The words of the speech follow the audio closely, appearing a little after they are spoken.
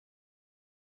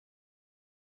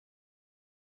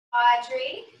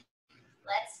Audrey.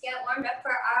 Let's get warmed up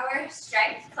for our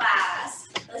strength class.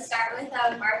 Let's start with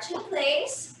a march in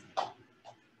place.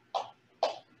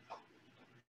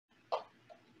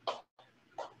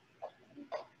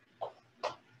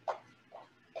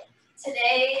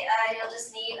 Today, you'll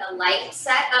just need a light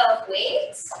set of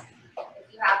weights,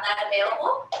 if you have that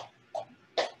available.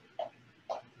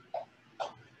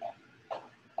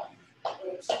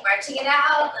 Keep marching it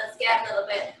out. Let's get a little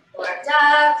bit warmed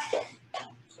up.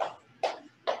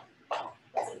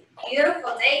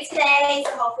 Beautiful day today,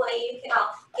 so hopefully you can all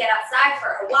get outside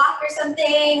for a walk or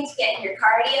something to get in your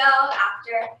cardio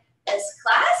after this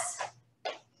class.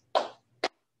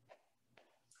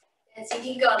 And so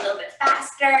you can go a little bit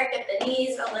faster, get the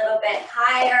knees a little bit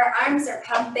higher, arms are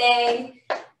pumping.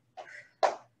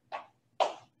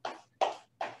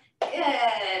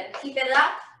 Good, keep it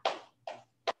up.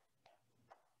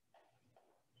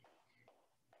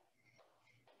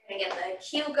 We're gonna get the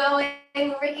cue going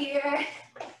over here.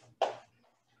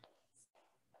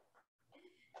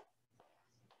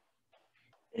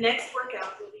 The next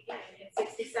workout will begin in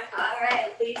 60 seconds. All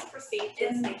right. Please proceed to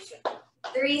the station.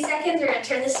 3 seconds, we're gonna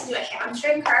turn this into a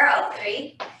hamstring curl.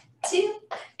 3, 2,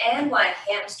 and 1.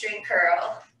 Hamstring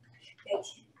curl.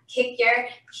 Kick your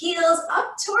heels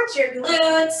up towards your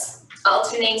glutes,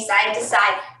 alternating side to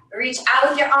side. Reach out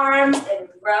with your arms and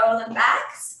roll them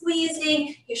back,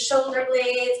 squeezing your shoulder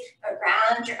blades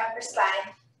around your upper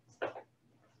spine.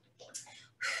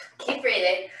 Keep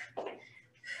breathing.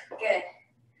 Good.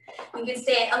 You can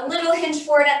stay a little hinge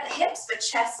forward at the hips, but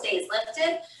chest stays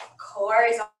lifted. Core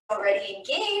is already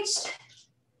engaged.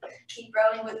 Keep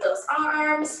rolling with those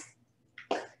arms.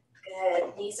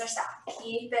 Good. Knees are soft.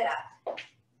 Keep it up.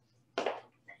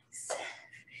 Nice.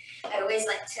 I always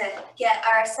like to get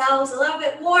ourselves a little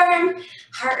bit warm.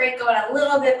 Heart rate going a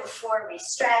little bit before we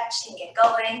stretch and get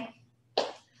going.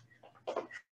 Nice.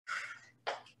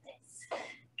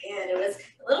 Good. It was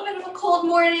a little bit of a cold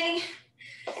morning,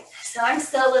 so I'm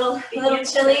still a little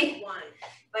chilly,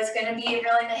 but it's going to be a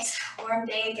really nice warm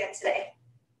day again today.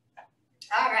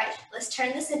 All right, let's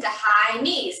turn this into high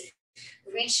knees.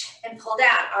 Reach and pull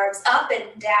down, arms up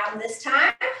and down this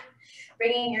time.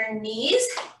 Bringing your knees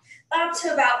up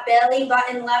to about belly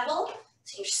button level.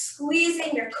 So you're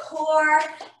squeezing your core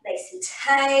nice and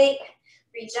tight.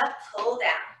 Reach up, pull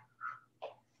down.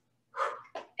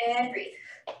 And breathe.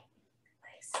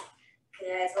 Nice.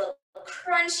 Good, a little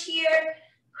crunch here.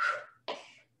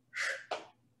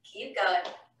 Keep going.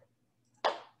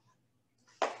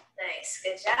 Nice,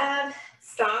 good job.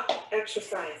 Stop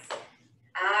exercise.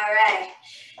 All right,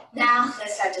 now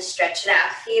let's start to stretch it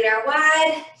out. Feet are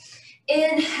wide.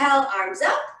 Inhale, arms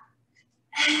up.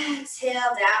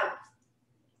 Exhale, down.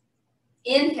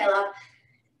 Inhale up.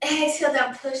 Exhale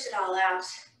down, push it all out.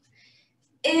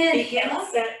 Inhale up.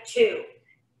 Set 2.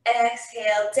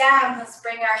 Exhale down. Let's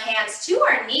bring our hands to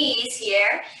our knees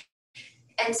here.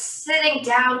 And sitting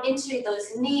down into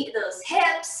those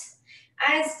hips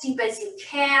as deep as you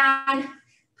can,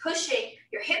 pushing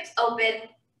your hips open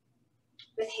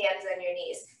with hands on your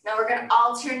knees. Now we're going to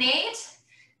alternate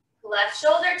left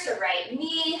shoulder to right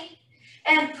knee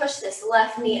and push this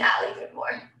left knee out even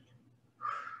more.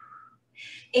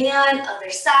 And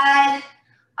other side,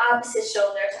 opposite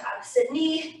shoulder to opposite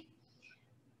knee.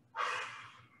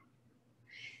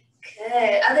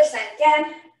 Good. Other side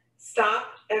again. Stop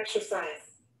exercise.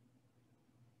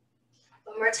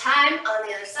 One more time on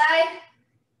the other side.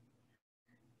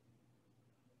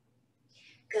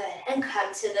 Good, and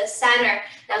come to the center.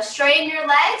 Now straighten your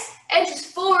legs and just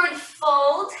forward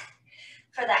fold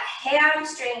for that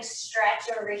hamstring stretch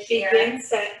over here. Begin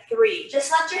set 3.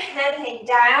 Just let your head hang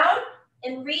down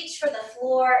and reach for the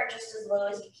floor just as low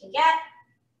as you can get.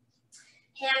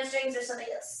 Hamstrings are something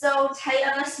that's so tight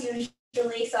on us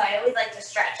usually, so I always like to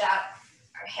stretch out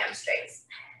our hamstrings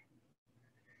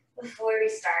before we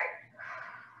start.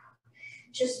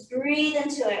 Just breathe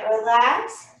into it,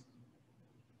 relax.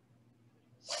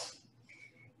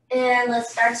 And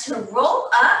let's start to roll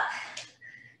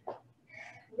up.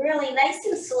 Really nice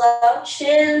and slow.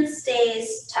 Chin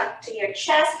stays tucked to your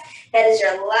chest. That is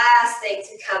your last thing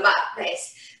to come up.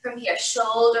 Nice. From here,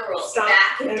 shoulder rolls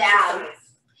back and down.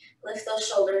 Lift those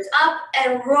shoulders up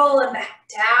and roll them back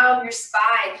down your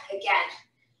spine. Again,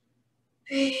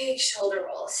 big shoulder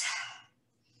rolls.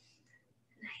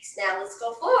 Nice. Now let's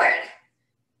go forward.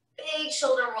 Big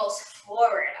shoulder rolls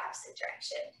forward, opposite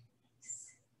direction.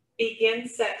 Begin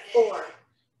set 4.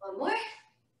 One more.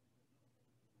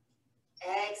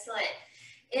 Excellent.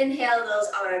 Inhale those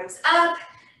arms up.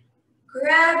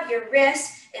 Grab your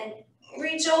wrist and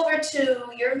reach over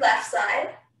to your left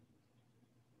side.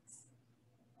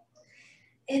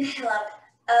 Inhale up,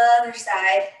 other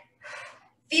side.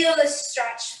 Feel the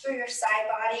stretch through your side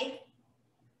body.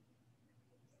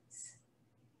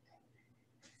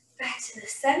 Back to the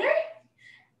center.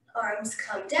 Arms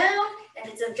come down.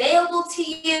 If it's available to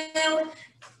you,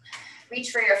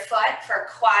 reach for your foot for a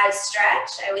quad stretch.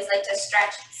 I always like to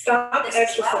stretch. Stop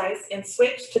exercise and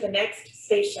switch to the next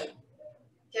station.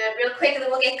 Good, real quick, and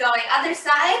then we'll get going. Other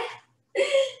side.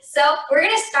 So we're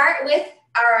gonna start with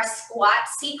our squat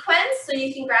sequence. So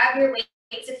you can grab your weights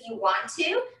if you want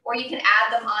to, or you can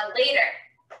add them on later.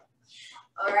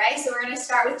 All right, so we're gonna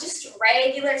start with just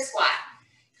regular squat.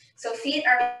 So feet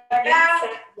are back,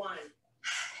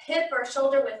 hip or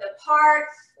shoulder width apart,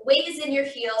 weight is in your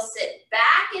heels, sit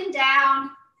back and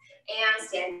down, and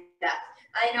stand up.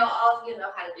 I know all of you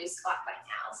know how to do squat by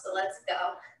now, so let's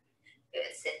go.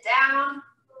 Good, sit down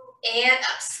and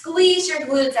up. Squeeze your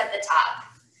glutes at the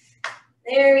top.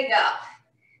 There we go.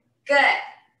 Good.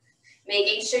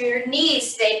 Making sure your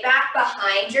knees stay back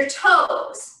behind your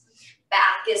toes.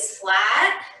 Back is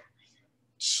flat.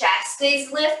 Chest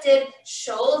stays lifted.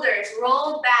 Shoulders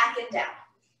rolled back and down.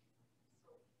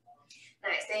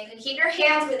 Nice. Then you can keep your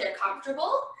hands where they're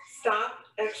comfortable. Stop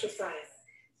exercise.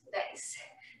 Nice.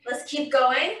 Let's keep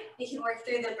going. We can work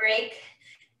through the break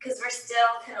because we're still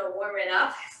kind of warming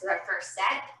up. This is our first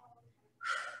set.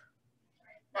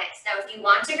 Nice. Now, if you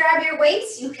want to grab your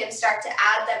weights, you can start to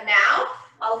add them now.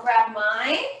 I'll grab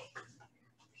mine.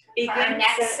 For our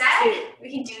next set,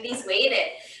 we can do these weighted.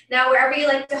 Now, wherever you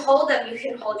like to hold them, you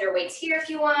can hold your weights here if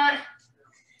you want.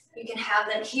 You can have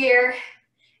them here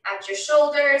at your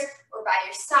shoulders or by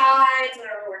your sides,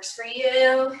 whatever works for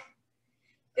you.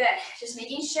 Good. Just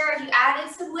making sure if you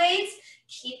added some weights,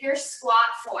 keep your squat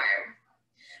form.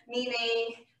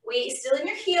 Meaning weight still in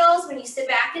your heels when you sit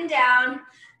back and down.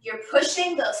 You're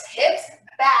pushing those hips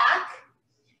back.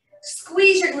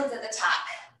 Squeeze your glutes at the top.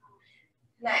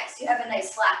 Nice. You have a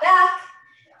nice flat back.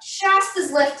 Chest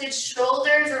is lifted.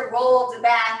 Shoulders are rolled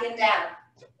back and down.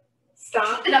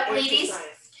 Stop. Keep it up, ladies.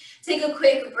 Take a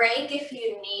quick break if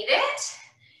you need it.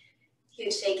 You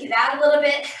can shake it out a little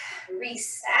bit.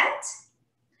 Reset.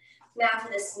 Now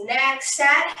for this next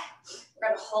set, we're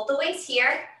going to hold the weights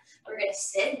here. We're going to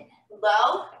sit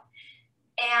low.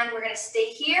 And we're going to stay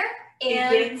here.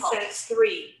 And begin pulse. set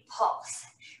 3. Pulse.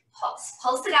 Pulse.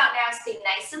 Pulse it out now. Stay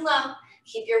nice and low.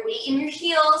 Keep your weight in your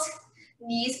heels.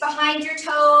 Knees behind your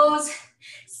toes.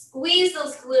 Squeeze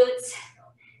those glutes.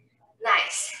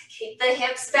 Nice. Keep the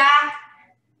hips back.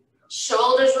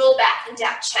 Shoulders roll back and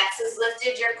down. Chest is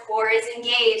lifted. Your core is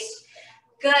engaged.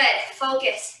 Good.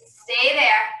 Focus. Stay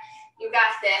there. You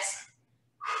got this.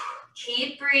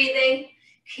 Keep breathing.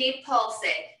 Keep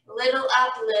pulsing. Little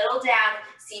up, little down.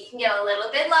 So you can get a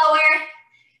little bit lower.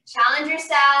 Challenge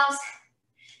yourselves.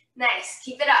 Nice.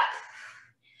 Keep it up.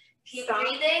 Keep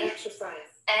breathing.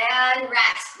 Exercise. And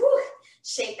rest. Whew.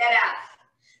 Shake that out.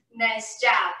 Nice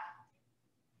job.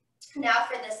 Now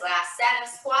for this last set of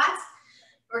squats,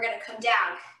 we're going to come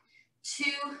down. 2,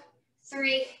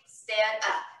 3, stand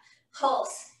up.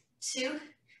 Pulse. 2,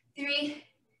 3,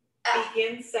 up.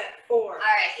 Begin set 4. All right,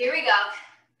 here we go.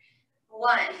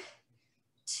 1,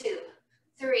 2,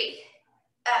 3,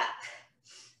 up.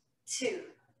 2,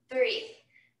 3,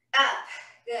 up.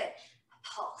 Good.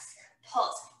 Pulse,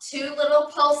 pulse. 2 little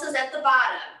pulses at the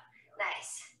bottom.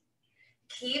 Nice.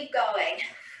 Keep going.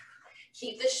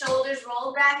 Keep the shoulders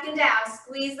rolled back and down.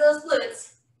 Squeeze those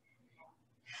glutes.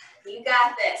 You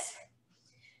got this.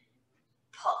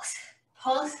 Pulse,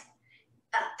 pulse,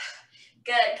 up.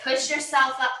 Good. Push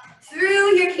yourself up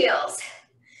through your heels.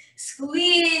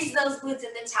 Squeeze those glutes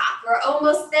at the top. We're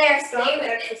almost there. Stay with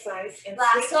exercise it. And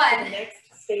last one. To the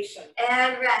next station.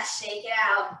 And rest. Shake it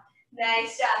out.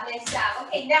 Nice job. Nice job.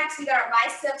 Okay, next we got our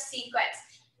bicep sequence.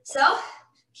 So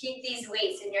keep these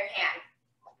weights in your hand.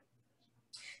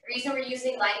 The reason we're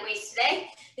using light weights today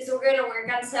is we're going to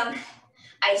work on some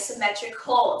isometric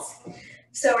holds.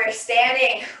 So we're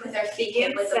standing with our feet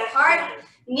hip width apart.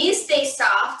 Knees stay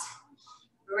soft.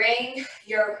 Bring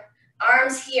your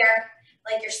arms here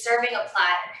like you're serving a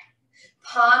platter.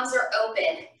 Palms are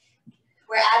open.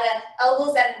 We're at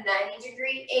elbows at a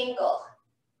 90-degree angle.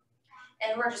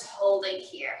 And we're just holding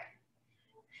here.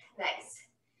 Nice.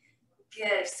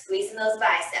 Good. Squeezing those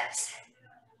biceps.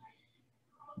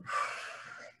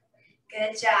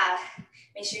 Good job.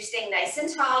 Make sure you're staying nice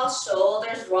and tall.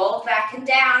 Shoulders rolled back and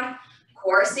down.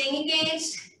 Core staying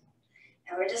engaged.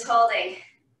 And we're just holding.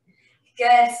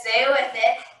 Good. Stay with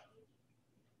it.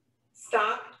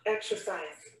 Stop exercise.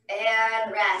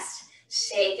 And rest.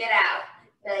 Shake it out.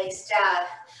 Nice job.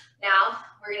 Now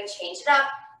we're going to change it up.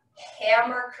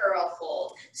 Hammer curl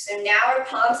hold. So now our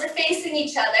palms are facing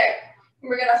each other.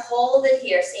 We're going to hold it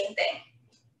here. Same thing.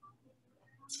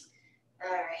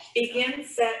 All right. Begin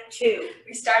set 2.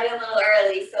 We started a little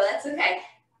early, so that's okay.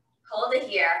 Hold it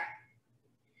here.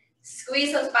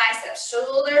 Squeeze those biceps.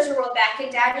 Shoulders are rolled back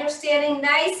and down. You're standing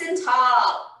nice and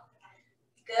tall.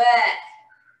 Good.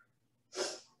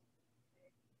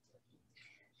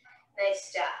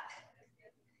 Nice job.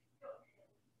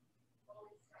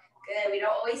 Good. We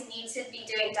don't always need to be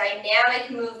doing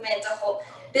dynamic movement to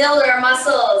build our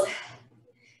muscles.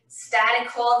 Static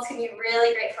holds can be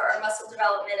really great for our muscle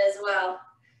development as well.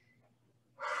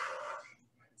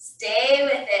 Stay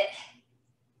with it.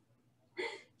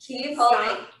 Keep holding.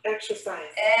 Stop,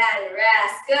 exercise. And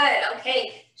rest. Good.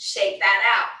 Okay. Shake that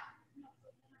out.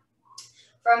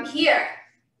 From here,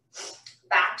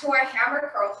 back to our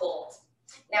hammer curl hold.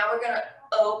 Now we're going to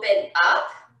open up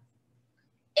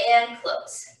and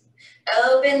close.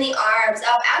 Open the arms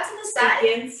up out to the side.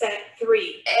 Begin set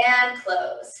 3. And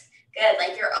close. Good.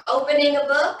 Like you're opening a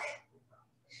book,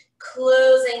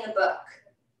 closing the book.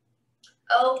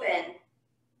 Open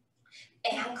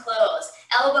and close.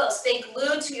 Elbows stay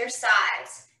glued to your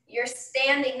sides. You're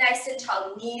standing nice and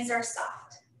tall. Knees are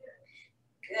soft.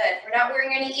 Good. We're not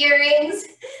wearing any earrings,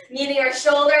 meaning our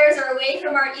shoulders are away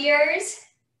from our ears.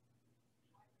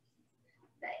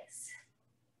 Nice.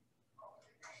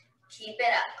 Keep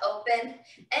it up. Open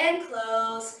and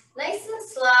close. Nice and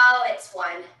slow. It's 1,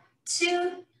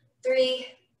 2, 3,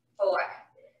 4.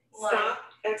 Stop,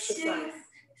 exercise.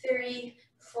 2, 3,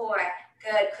 4.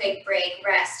 Good. Quick break.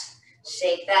 Rest.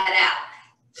 Shake that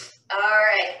out. All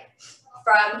right.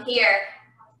 From here,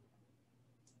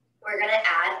 we're going to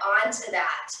add on to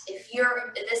that. If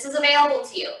this is available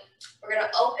to you, we're going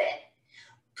to open.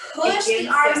 Push the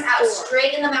arms out,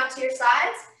 straighten them out to your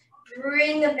sides.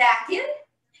 Bring them back in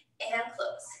and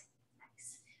close.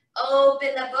 Nice.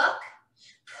 Open the book.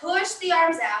 Push the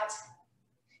arms out.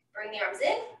 Bring the arms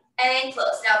in and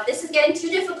close. Now, if this is getting too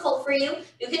difficult for you,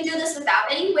 you can do this without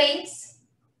any weights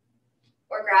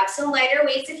or grab some lighter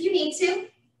weights if you need to.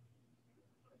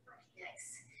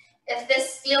 Nice. If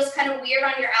this feels kind of weird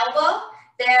on your elbow,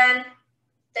 then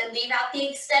leave out the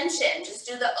extension. Just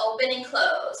do the open and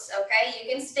close, okay? You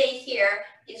can stay here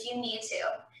if you need to,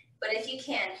 but if you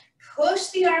can, push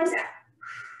the arms out.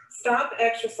 Stop,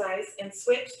 exercise, and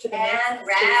switch to the next and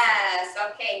rest.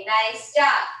 Okay, nice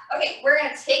job. Okay, we're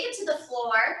gonna take it to the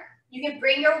floor. You can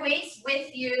bring your weights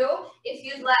with you if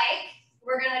you'd like.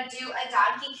 We're gonna do a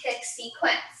donkey kick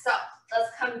sequence. So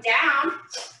let's come down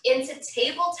into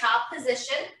tabletop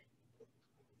position.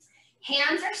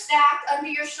 Hands are stacked under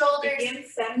your shoulders.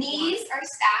 Knees are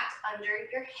stacked under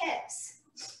your hips.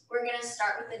 We're gonna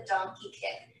start with a donkey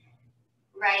kick.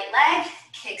 Right leg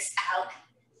kicks out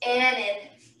and in,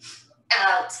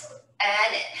 out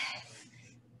and in.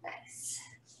 Nice.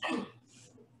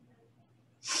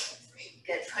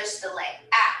 Good. Push the leg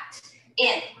out,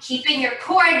 in, keeping your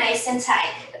core nice and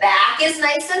tight. The back is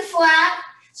nice and flat,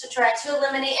 so try to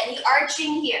eliminate any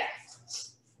arching here.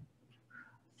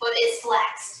 Foot is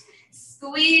flexed.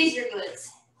 Squeeze your glutes.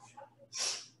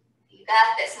 You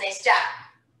got this. Nice job.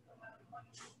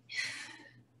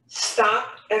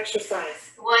 Stop,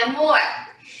 exercise. One more.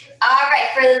 All right,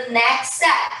 for the next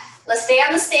set, let's stay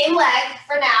on the same leg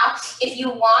for now. If you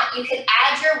want, you can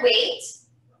add your weight.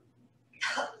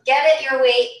 Get it, your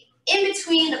weight in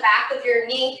between the back of your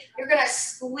knee. You're gonna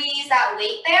squeeze that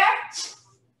weight there.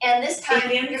 And this time,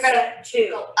 you're gonna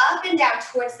go up and down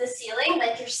towards the ceiling,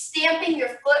 like you're stamping your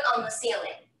foot on the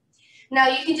ceiling. Now,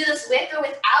 you can do this with or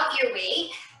without your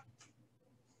weight.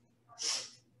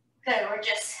 Good, we're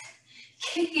just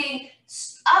kicking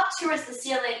up towards the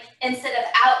ceiling instead of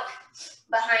out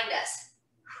behind us.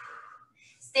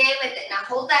 Stay with it. Now,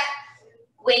 hold that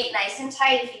weight nice and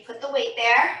tight if you put the weight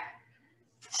there.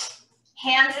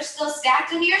 Hands are still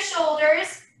stacked into your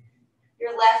shoulders.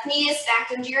 Your left knee is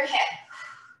stacked into your hip.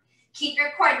 Keep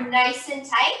your core nice and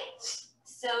tight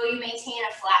so you maintain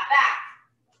a flat back.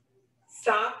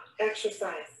 Stop,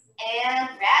 exercise. And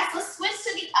rest. Let's switch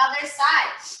to the other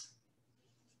side.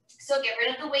 So get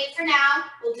rid of the weight for now.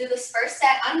 We'll do this first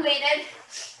set unweighted.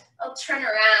 I'll turn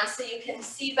around so you can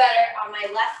see better on my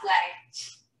left leg.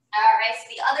 All right, so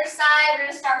the other side, we're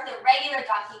gonna start with a regular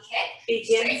donkey kick.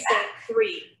 Begin set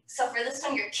 3. So for this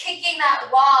one, you're kicking that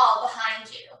wall behind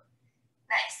you.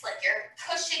 Nice, like you're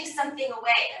pushing something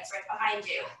away that's right behind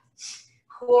you.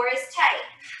 Core is tight.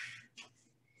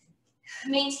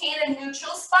 Maintain a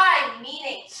neutral spine,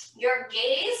 meaning your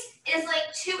gaze is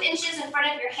like 2 inches in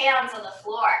front of your hands on the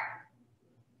floor.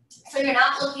 So you're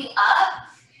not looking up,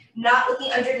 not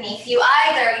looking underneath you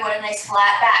either. You want a nice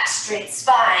flat back, straight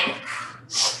spine.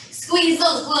 Squeeze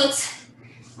those glutes.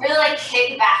 Really like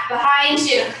kick back behind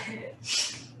you.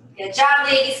 Good job,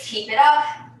 ladies. Keep it up.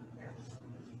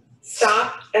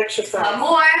 Stop exercise. One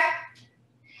more.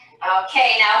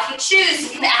 Okay, now if you choose, you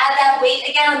can add that weight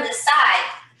again on this side.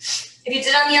 If you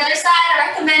did on the other side, I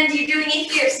recommend you doing it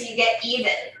here so you get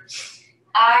even.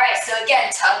 All right, so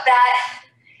again, tuck that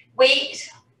weight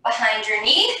behind your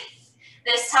knee.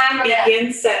 This time we're going to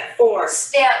begin set 4.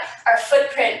 Stamp our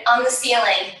footprint on the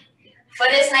ceiling.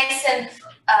 Foot is nice and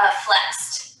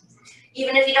flexed.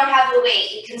 Even if you don't have the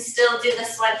weight, you can still do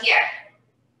this one here.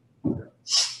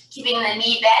 Keeping the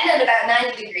knee bent at about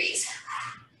 90 degrees.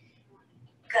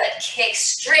 Good, kick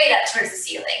straight up towards the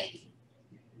ceiling.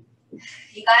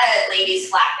 You got it, ladies,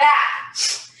 flat back.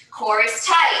 Core is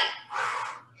tight.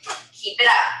 Keep it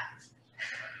up.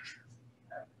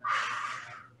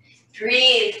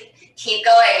 Breathe, keep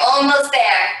going, almost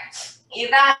there. You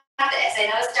got this. I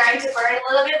know it's starting to burn a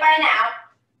little bit by now.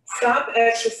 Stop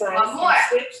exercise. One more. And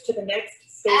switch to the next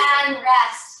station. And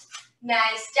rest.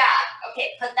 Nice job.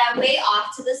 Okay, put that weight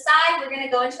off to the side. We're going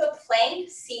to go into a plank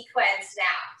sequence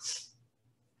now.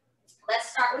 Let's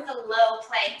start with a low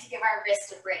plank to give our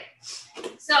wrist a break.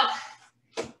 So,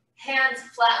 hands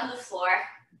flat on the floor.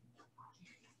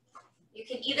 You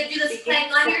can either do this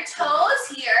plank on your toes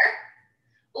here,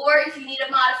 or if you need to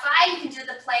modify, you can do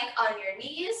the plank on your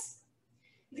knees.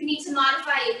 If you need to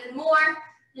modify even more,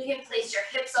 you can place your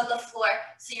hips on the floor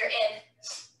so you're in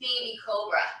baby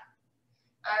cobra.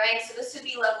 All right, so this would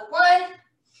be level 1,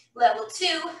 level 2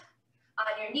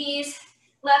 on your knees,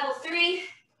 level 3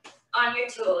 on your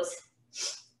toes.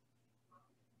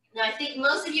 Now I think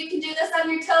most of you can do this on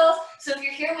your toes, so if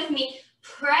you're here with me,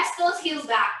 press those heels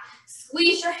back,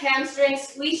 squeeze your hamstrings,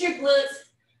 squeeze your glutes.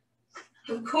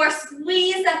 Of course,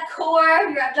 squeeze that core,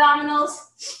 your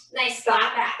abdominals. Nice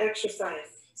flat back.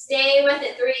 Exercise. Stay with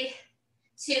it. 3,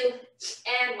 2,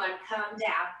 and 1. Come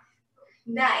down.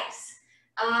 Nice.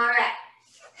 All right.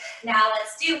 Now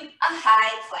let's do a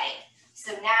high plank.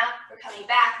 So now we're coming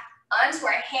back onto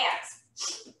our hands.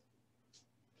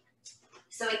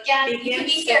 So again, you can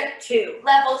be here. 2.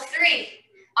 Level 3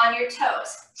 on your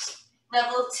toes.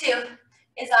 Level 2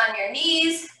 is on your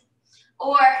knees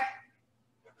or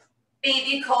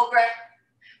baby cobra,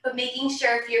 but making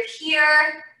sure if you're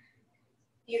here,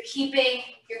 you're keeping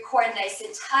your core nice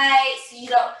and tight so you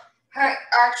don't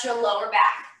arch your lower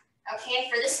back. Okay,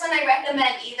 for this one I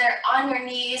recommend either on your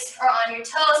knees or on your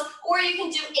toes, or you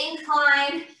can do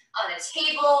incline on a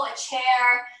table, a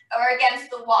chair, or against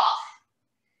the wall.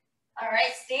 All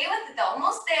right, stay with it,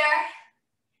 almost there.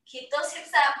 Keep those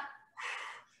hips up,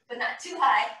 but not too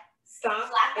high. Stop.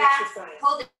 Flat back, exercise.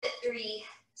 hold it. 3,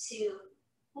 2,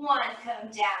 1,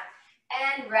 come down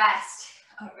and rest.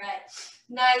 All right,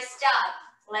 nice job.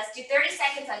 Let's do 30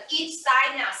 seconds on each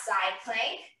side now, side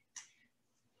plank.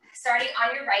 Starting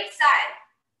on your right side.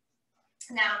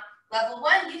 Now, level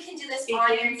 1, you can do this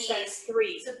on your knees.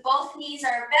 3. So both knees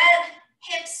are bent,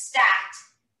 hips stacked.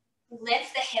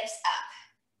 Lift the hips up.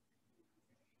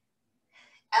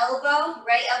 Elbow,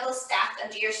 right elbow stacked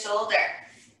under your shoulder.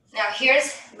 Now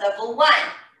here's level 1.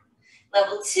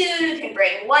 Level 2, you can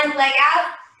bring one leg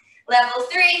out. Level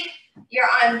 3, you're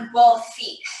on both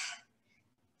feet.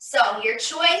 So your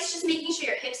choice, just making sure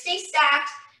your hips stay stacked,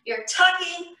 you're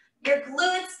tucking your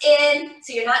glutes in,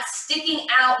 so you're not sticking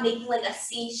out, making like a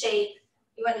C shape.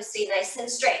 You want to stay nice and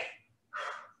straight.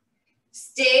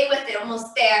 Stay with it,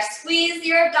 almost there. Squeeze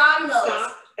your abdominals.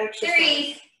 Stop. Exercise.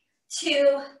 3,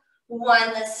 2,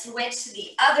 1. Let's switch to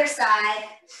the other side.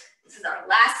 This is our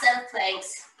last set of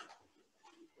planks.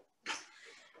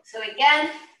 So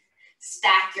again,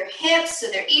 stack your hips so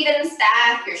they're even,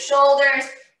 stack your shoulders,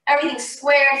 everything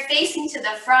squared, facing to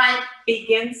the front.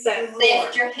 Begin set 4.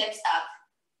 Lift your hips up.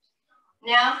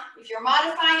 Now, if you're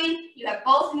modifying, you have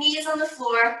both knees on the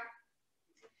floor,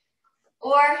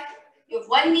 or you have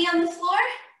one knee on the floor,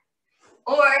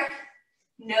 or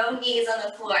no knees on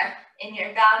the floor, and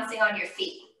you're balancing on your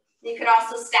feet. You could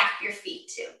also stack your feet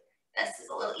too. This is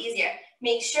a little easier.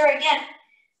 Make sure, again,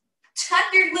 tuck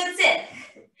your glutes in.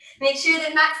 Make sure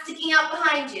they're not sticking out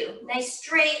behind you. Nice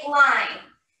straight line.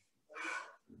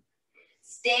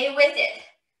 Stay with it.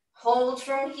 Hold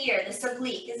from here. This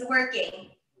oblique is working.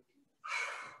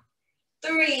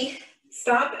 3,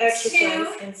 Stop exercise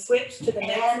 2, and switch to the and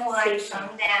next 1. station.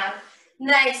 Come down.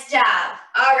 Nice job.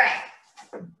 All right.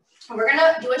 We're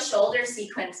gonna do a shoulder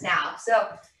sequence now. So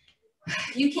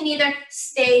you can either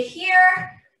stay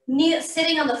here,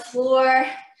 sitting on the floor.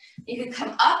 You can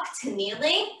come up to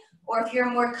kneeling, or if you're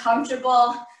more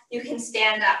comfortable, you can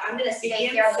stand up. I'm gonna stay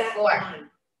here on the floor. 1.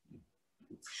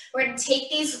 We're gonna take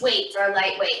these weights, our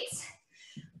light weights.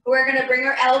 We're gonna bring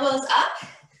our elbows up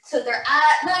so they're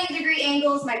at 90-degree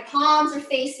angles. My palms are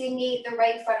facing me, they're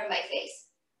right in front of my face.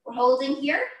 We're holding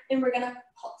here and we're gonna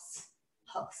pulse,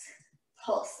 pulse,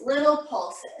 pulse, little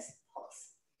pulses,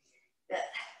 pulse. Good.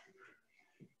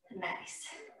 Nice.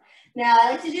 Now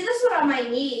I like to do this one on my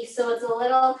knee, so it's a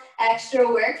little extra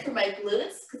work for my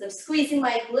glutes because I'm squeezing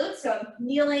my glutes, so I'm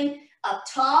kneeling up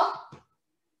tall.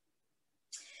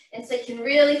 And so I can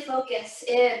really focus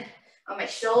in on my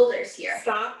shoulders here.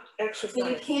 Stop, exercise. So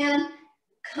you can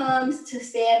come to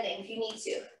standing if you need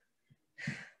to.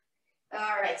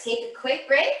 All right, take a quick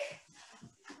break.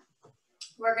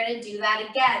 We're gonna do that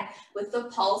again with the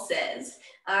pulses.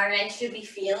 All right, you should be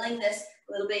feeling this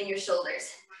a little bit in your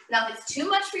shoulders. Now, if it's too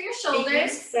much for your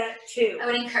shoulders, set 2. I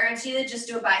would encourage you to just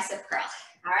do a bicep curl.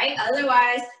 All right,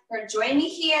 otherwise, or join me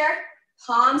here.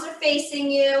 Palms are facing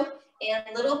you, and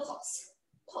little pulse,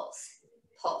 pulse,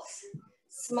 pulse.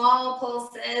 Small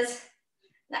pulses.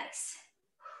 Nice.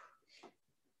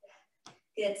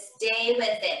 Good, stay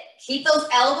with it. Keep those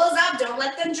elbows up, don't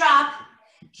let them drop.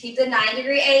 Keep the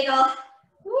 9-degree angle.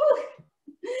 Woo.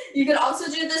 You can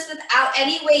also do this without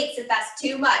any weights if that's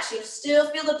too much. You'll still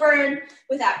feel the burn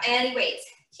without any weights.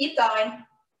 Keep going.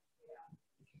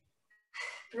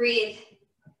 Breathe.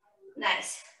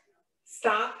 Nice.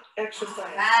 Stop, exercise.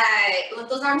 All right, let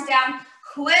those arms down.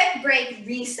 Quick break,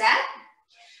 reset.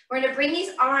 We're gonna bring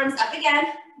these arms up again.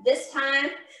 This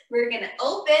time, we're gonna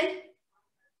open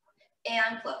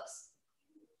and close.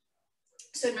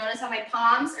 So notice how my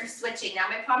palms are switching. Now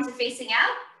my palms are facing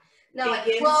out. Now I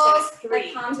close,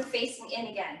 my palms are facing in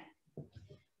again.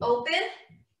 Open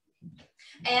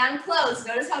and close.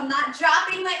 Notice how I'm not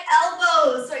dropping my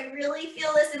elbows. So I really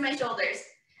feel this in my shoulders.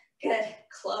 Good,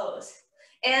 close.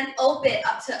 And open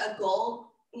up to a goal.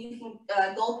 You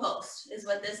can, goal post is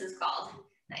what this is called.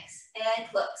 Nice, and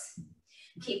close.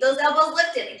 Keep those elbows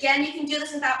lifted. Again, you can do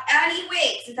this without any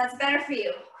weights if that's better for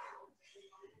you.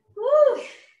 Woo.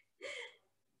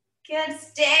 Good,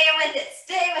 stay with it,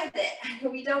 stay with it. I know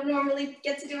we don't normally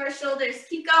get to do our shoulders.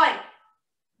 Keep going.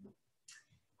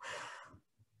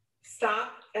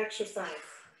 Stop, exercise.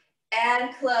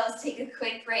 And close, take a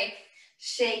quick break.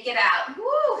 Shake it out.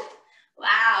 Woo.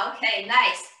 Wow, okay,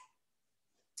 nice.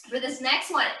 For this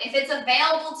next one, if it's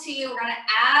available to you, we're gonna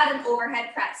add an overhead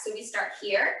press. So we start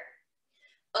here,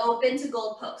 open to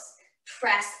goal post.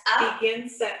 Press up. Begin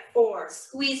set 4.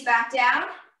 Squeeze back down.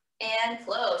 And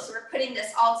close. So we're putting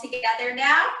this all together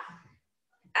now.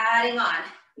 Adding on.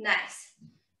 Nice.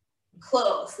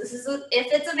 Close. This is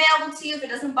if it's available to you. If it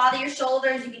doesn't bother your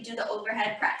shoulders, you can do the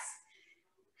overhead press.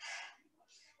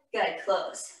 Good.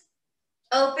 Close.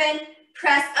 Open.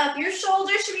 Press up. Your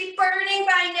shoulders should be burning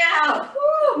by now.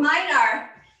 Woo, mine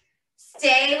are.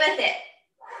 Stay with it.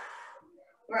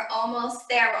 We're almost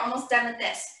there. We're almost done with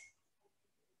this.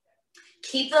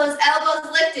 Keep those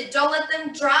elbows lifted. Don't let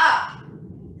them drop.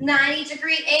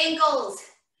 90-degree angles.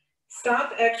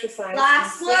 Stop, exercise.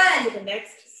 Last one. To the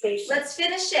next station. Let's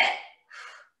finish it.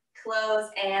 Close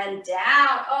and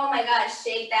down. Oh my gosh,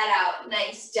 shake that out.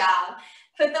 Nice job.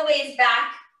 Put the weights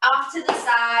back off to the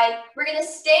side. We're gonna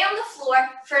stay on the floor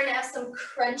for now some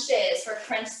crunches for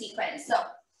crunch sequence. So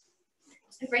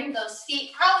bring those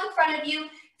feet out in front of you,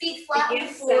 feet flat on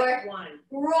the floor.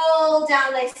 Roll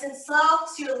down nice and slow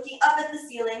so you're looking up at the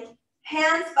ceiling.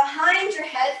 Hands behind your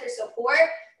head for support.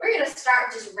 We're gonna start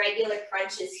with just regular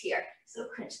crunches here. So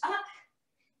crunch up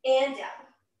and down.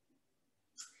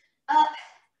 Up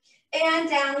and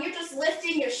down. You're just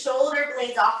lifting your shoulder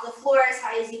blades off the floor as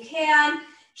high as you can,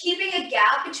 keeping a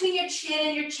gap between your chin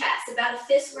and your chest, about a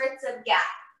fist worth of gap,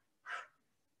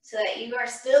 so that you are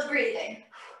still breathing.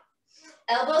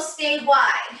 Elbows stay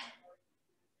wide.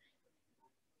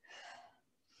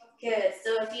 Good,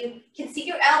 so if you can see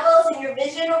your elbows and your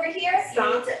vision over here,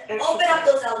 you need to open up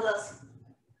those elbows.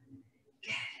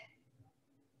 Good.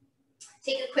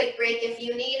 Take a quick break if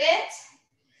you need it.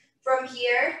 From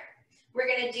here, we're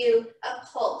gonna do a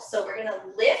pulse. So we're gonna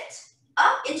lift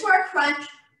up into our crunch,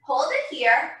 hold it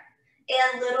here,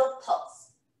 and little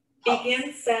pulse.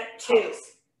 Begin set 2.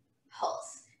 Pulse.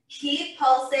 Pulse. Keep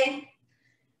pulsing.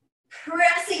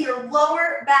 Pressing your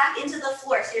lower back into the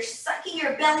floor. So you're sucking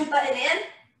your belly button in,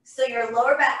 so your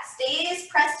lower back stays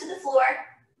pressed to the floor,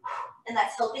 and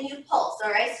that's helping you pulse,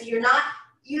 all right? So you're not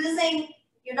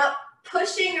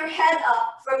pushing your head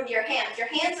up from your hands. Your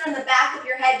hands are in the back of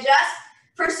your head just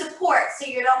for support, so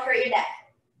you don't hurt your neck.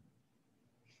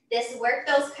 This work,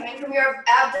 though, is coming from your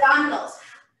abdominals.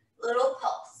 Little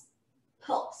pulse,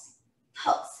 pulse,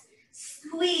 pulse.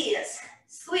 Squeeze,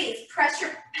 squeeze. Press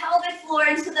your pelvic floor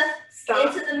into the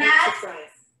mat. Exercise.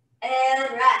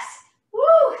 And rest.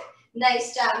 Woo!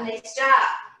 Nice job, nice job.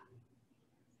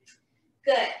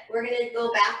 Good. We're going to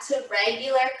go back to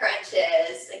regular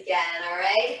crunches again, all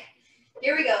right?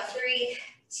 Here we go. 3,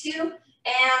 2,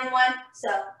 and 1. So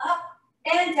up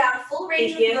and down. Full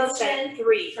range Begin of set motion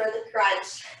 3. for the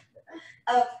crunch.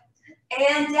 Up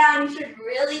and down. You should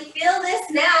really feel this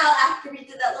now after we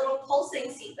did that little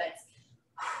pulsing sequence.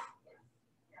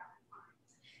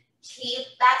 Keep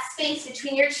that space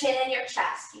between your chin and your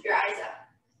chest. Keep your eyes up.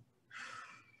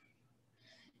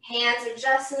 Hands are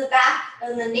just in the back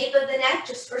and the nape of the neck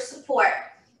just for support.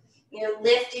 You're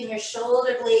lifting your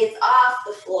shoulder blades off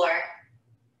the floor.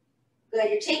 Good,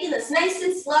 you're taking this nice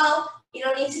and slow. You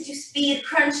don't need to do speed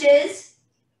crunches.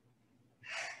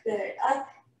 Good, up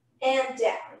and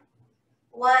down.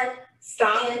 1,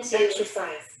 Stop and 2.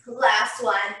 exercise. Last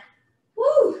one.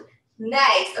 Woo,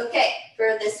 nice. Okay,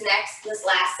 for this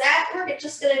last set, we're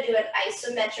just gonna do an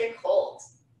isometric hold.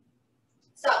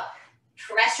 So,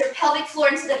 press your pelvic floor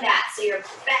into the mat. So your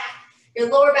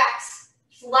lower back's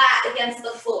flat against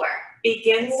the floor.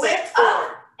 Begin set Lift 4.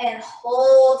 up and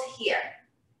hold here.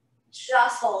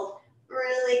 Just hold.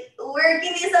 Really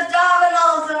working these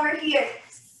abdominals over here.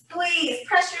 Squeeze.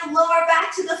 Press your lower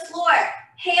back to the floor.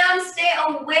 Hands stay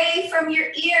away from your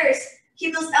ears.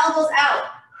 Keep those elbows out.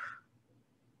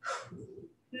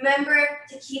 Remember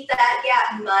to keep that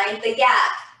gap. Mind the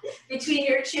gap between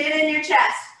your chin and your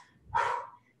chest.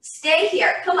 Stay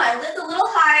here. Come on, lift a little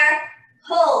higher.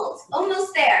 Hold.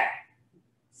 Almost there.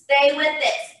 Stay with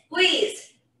it.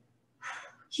 Squeeze.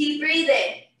 Keep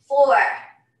breathing. 4,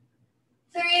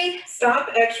 3, Stop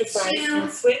exercise 2,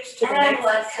 and switch to the and next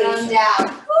 1. station. Come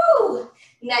down. Woo!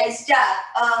 Nice job.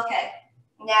 Okay.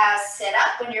 Now sit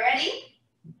up when you're ready.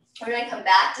 We're going to come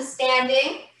back to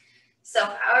standing. So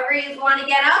however you want to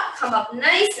get up, come up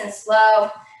nice and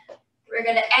slow. We're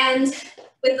going to end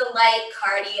with a light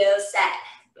cardio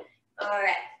set. All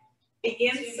right.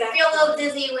 Begin So you set feel a little 1.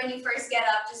 dizzy when you first get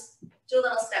up, just do a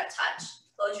little step touch.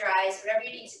 Close your eyes, whatever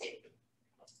you need to do.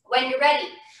 When you're ready,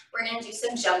 we're going to do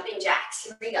some jumping jacks.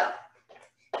 Here we go.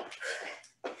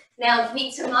 Now, if you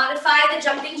need to modify the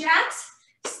jumping jacks,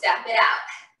 step it out.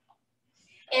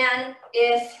 And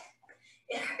if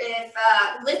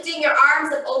lifting your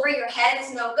arms up over your head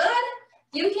is no good,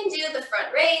 you can do the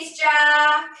front raise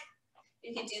jack.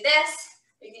 You can do this.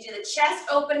 You can do the chest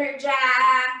opener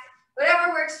jack.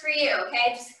 Whatever works for you,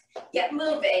 okay? Just get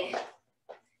moving.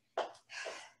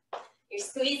 You're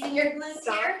squeezing your glutes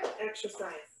here. Stop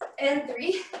exercise. And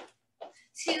 3,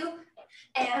 2,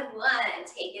 and 1.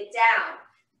 Take it down.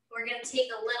 We're going to take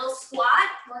a little squat.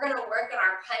 We're going to work on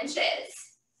our punches.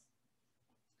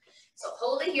 So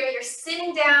hold it here. You're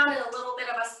sitting down in a little bit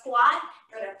of a squat.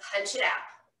 You're going to punch it out.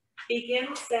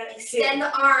 Begin set 2. Extend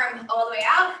the arm all the way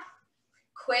out.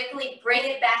 Quickly bring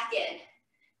it back in.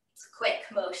 It's a quick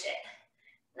motion.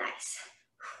 Nice.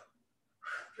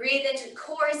 Breathe into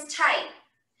core is tight.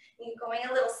 You're going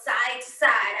a little side to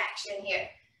side action here.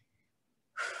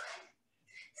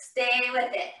 Stay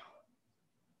with it.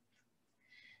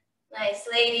 Nice,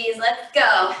 ladies, let's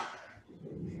go.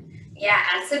 Yeah,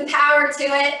 add some power to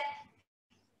it.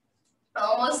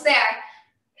 Almost there.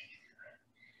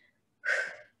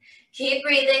 Keep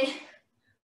breathing.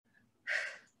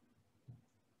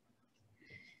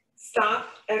 Stop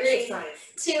exercise.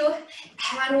 3, 2,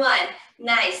 and 1.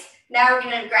 Nice. Now we're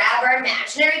going to grab our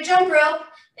imaginary jump rope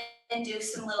and do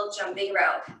some little jumping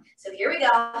rope. So here we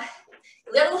go.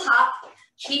 Little hop.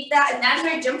 Keep that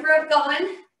imaginary jump rope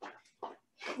going.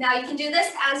 Now you can do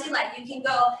this as you like. You can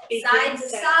go side to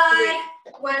side,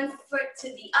 1 foot to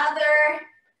the other.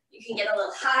 You can get a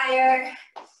little higher.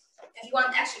 If you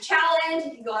want the extra challenge,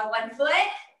 you can go on 1 foot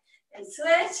and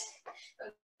switch.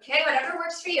 Okay, whatever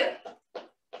works for you.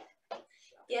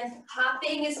 If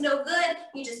hopping is no good,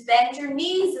 you just bend your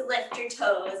knees and lift your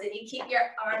toes, and you keep your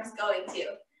arms going too.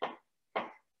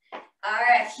 All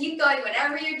right, keep going,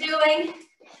 whatever you're doing.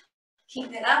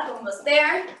 Keep it up, almost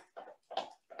there.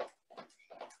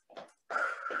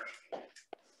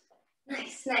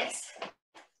 Nice, nice.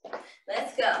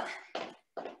 Let's go.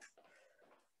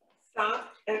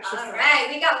 Stop exercise. All right,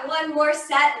 we got 1 more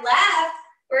set left.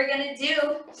 We're gonna do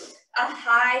a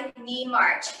high knee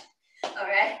march. All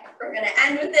right, we're gonna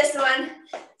end with this one.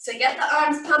 So get the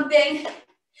arms pumping,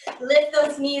 lift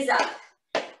those knees up,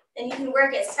 and you can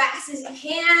work as fast as you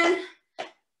can.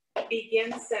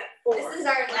 Begin set 4. This is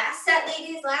our last set,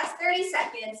 ladies, last 30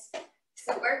 seconds.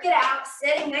 So work it out,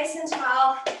 sitting nice and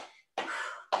tall.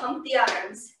 Pump the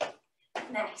arms.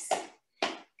 Nice.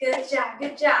 Good job,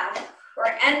 good job.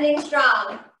 We're ending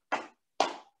strong.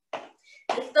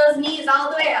 Lift those knees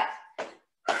all the way up.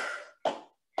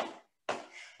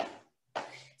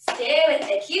 Stay with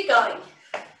it, keep going.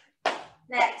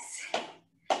 Nice.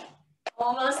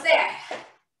 Almost there.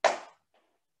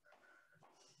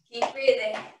 Keep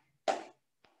breathing.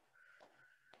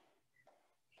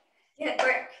 Good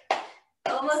work.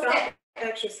 Almost there.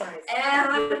 exercise.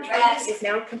 And Your rest. training is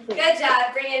now complete. Good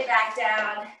job. Bring it back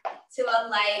down to a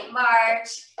light march.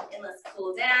 And let's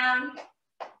cool down.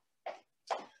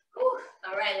 Whew.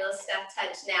 All right, little step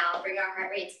touch now. Bring our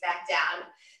heart rates back down.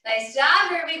 Nice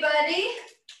job, everybody.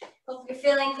 Hope you're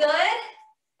feeling good.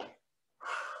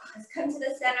 Let's come to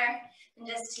the center and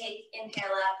just take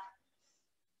inhale up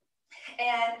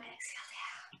and exhale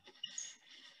down.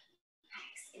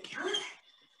 Nice. Inhale up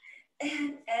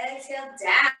and exhale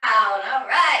down. All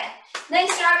right.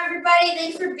 Nice job, everybody.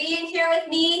 Thanks for being here with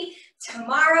me.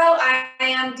 Tomorrow I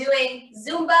am doing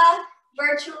Zumba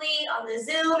virtually on the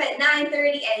Zoom at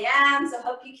 9:30 a.m. So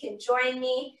hope you can join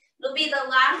me. It'll be the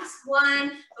last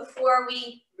one before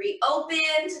we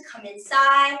reopen to come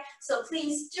inside. So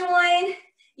please join.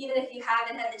 Even if you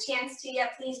haven't had the chance to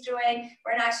yet, please join.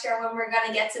 We're not sure when we're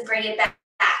gonna get to bring it back.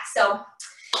 So,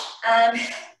 and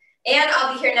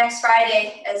I'll be here next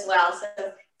Friday as well.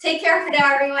 So take care for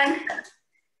now, everyone.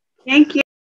 Thank you.